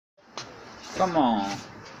Come on.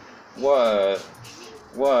 What?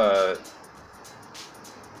 What?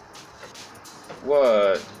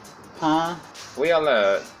 What? Huh? Where y'all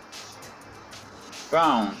at?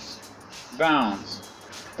 Bounce. Bounce.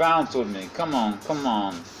 Bounce with me. Come on. Come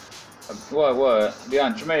on. What? Be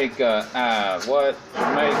on Jamaica Ave. What?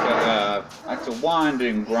 Jamaica Ave. Like the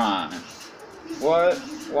winding grind. What?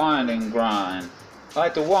 Winding grind.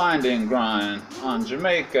 Like the winding grind on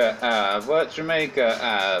Jamaica Ave. What? Jamaica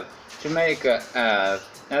Ave. Jamaica Ave.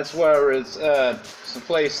 That's where it's at. It's the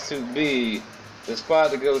place to be. The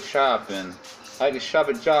spot to go shopping. I like to shop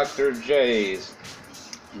at Dr. J's.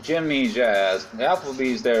 Jimmy Jazz. The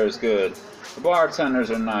Applebee's there is good. The bartenders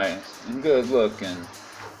are nice and good looking.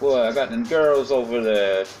 Boy, I got them girls over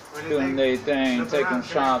there doing their thing, taking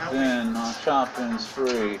shopping on shopping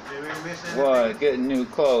spree. What? Getting new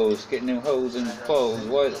clothes, getting new hoes in clothes.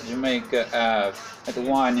 What? Jamaica Ave at the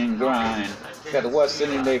wine and grind. Got the West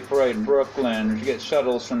Indian Day Parade in Brooklyn. You get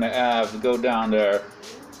shuttles from the Ave to go down there.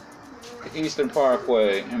 The Eastern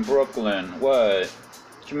Parkway in Brooklyn. What?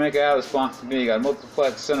 Jamaica Ave is sponsored me. You got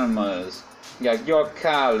multiplex cinemas. You got York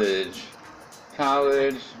College.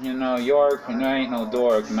 You know, York, and there ain't no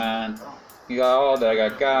dork, man. You got all that. I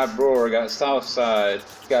got God Brewer, got Southside,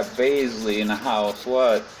 you got Baisley in the house.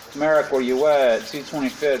 What? Merrick, where you at?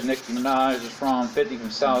 225th, Nicki Minaj is from, 50 from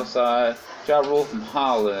Southside, Ja Rule from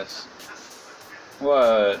Hollis.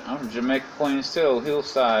 What? I'm from Jamaica, Queens too,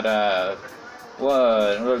 Hillside Ave.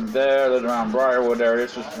 What? Lived there, lived around Briarwood there.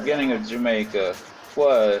 This was the beginning of Jamaica.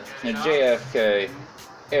 What? In JFK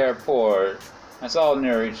Airport. That's all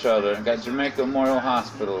near each other. Got Jamaica Memorial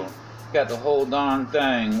Hospital. Got the whole darn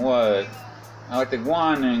thing. What? I like the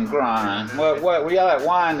wine and grind. What? We y'all at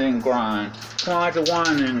wine and grind. Come on, I like the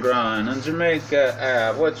wine and grind. On Jamaica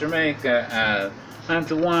Ave. What? Jamaica Ave. I like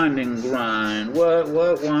the wine and grind. What?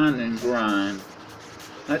 Wine and grind.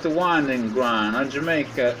 I like the wine and grind. On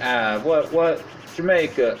Jamaica Ave. What?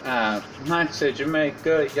 Jamaica Ave. I say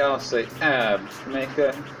Jamaica, y'all say Ave.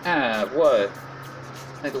 Jamaica Ave. What?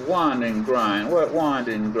 Like the wind and grind. What wind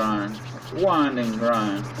and grind? Wind and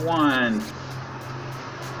grind. Wind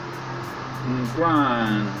and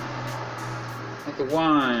grind. Like the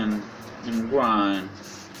wine and grind.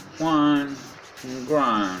 Wine and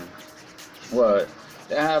grind. What?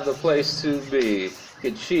 To have the place to be.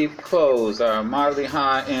 Get cheap clothes that are moderately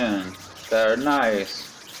high end. That are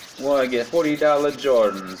nice. What? Get $40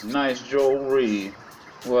 Jordans. Nice jewelry.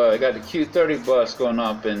 What? I got the Q30 bus going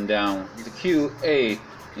up and down. The Q8.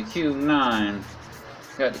 The Q9,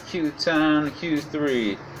 got the Q10, the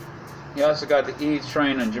Q3. You also got the E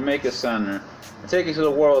train in Jamaica Center. I take you to the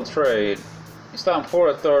World Trade. You stop Port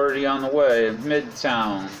Authority on the way,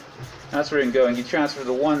 Midtown. That's where you can go. And you transfer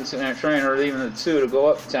the one train or even the two to go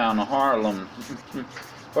uptown to Harlem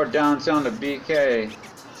or downtown to BK.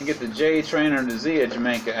 You get the J train or the Z at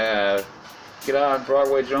Jamaica Ave. Get off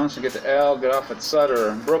Broadway Junction, get the L, get off at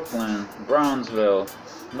Sutter, Brooklyn, Brownsville.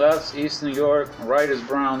 Left's East New York, right is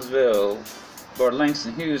Brownsville, where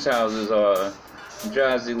Langston Hughes houses are.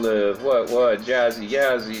 Jazzy live. What? Jazzy,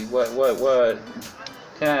 Yazzy. What?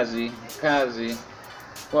 Kazzy.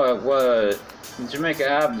 What? Jamaica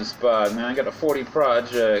Ave the spot, man. I got the 40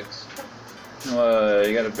 projects. You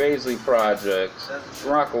got the Baisley projects.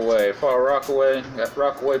 Rockaway, far Rockaway. Got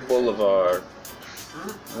Rockaway Boulevard.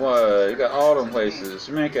 What? You got all them places.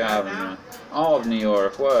 Jamaica Avenue. All of New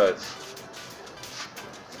York. What?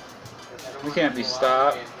 We can't be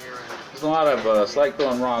stopped. There's a lot of us like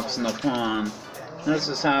throwing rocks in the pond. This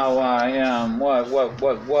is how I am. What?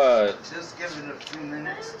 Just give it a few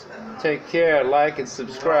minutes. Take care, like and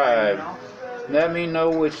subscribe. Let me know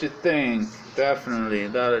what you think. Definitely,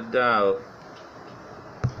 without a doubt.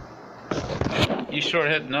 You sure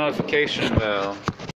hit the notification bell.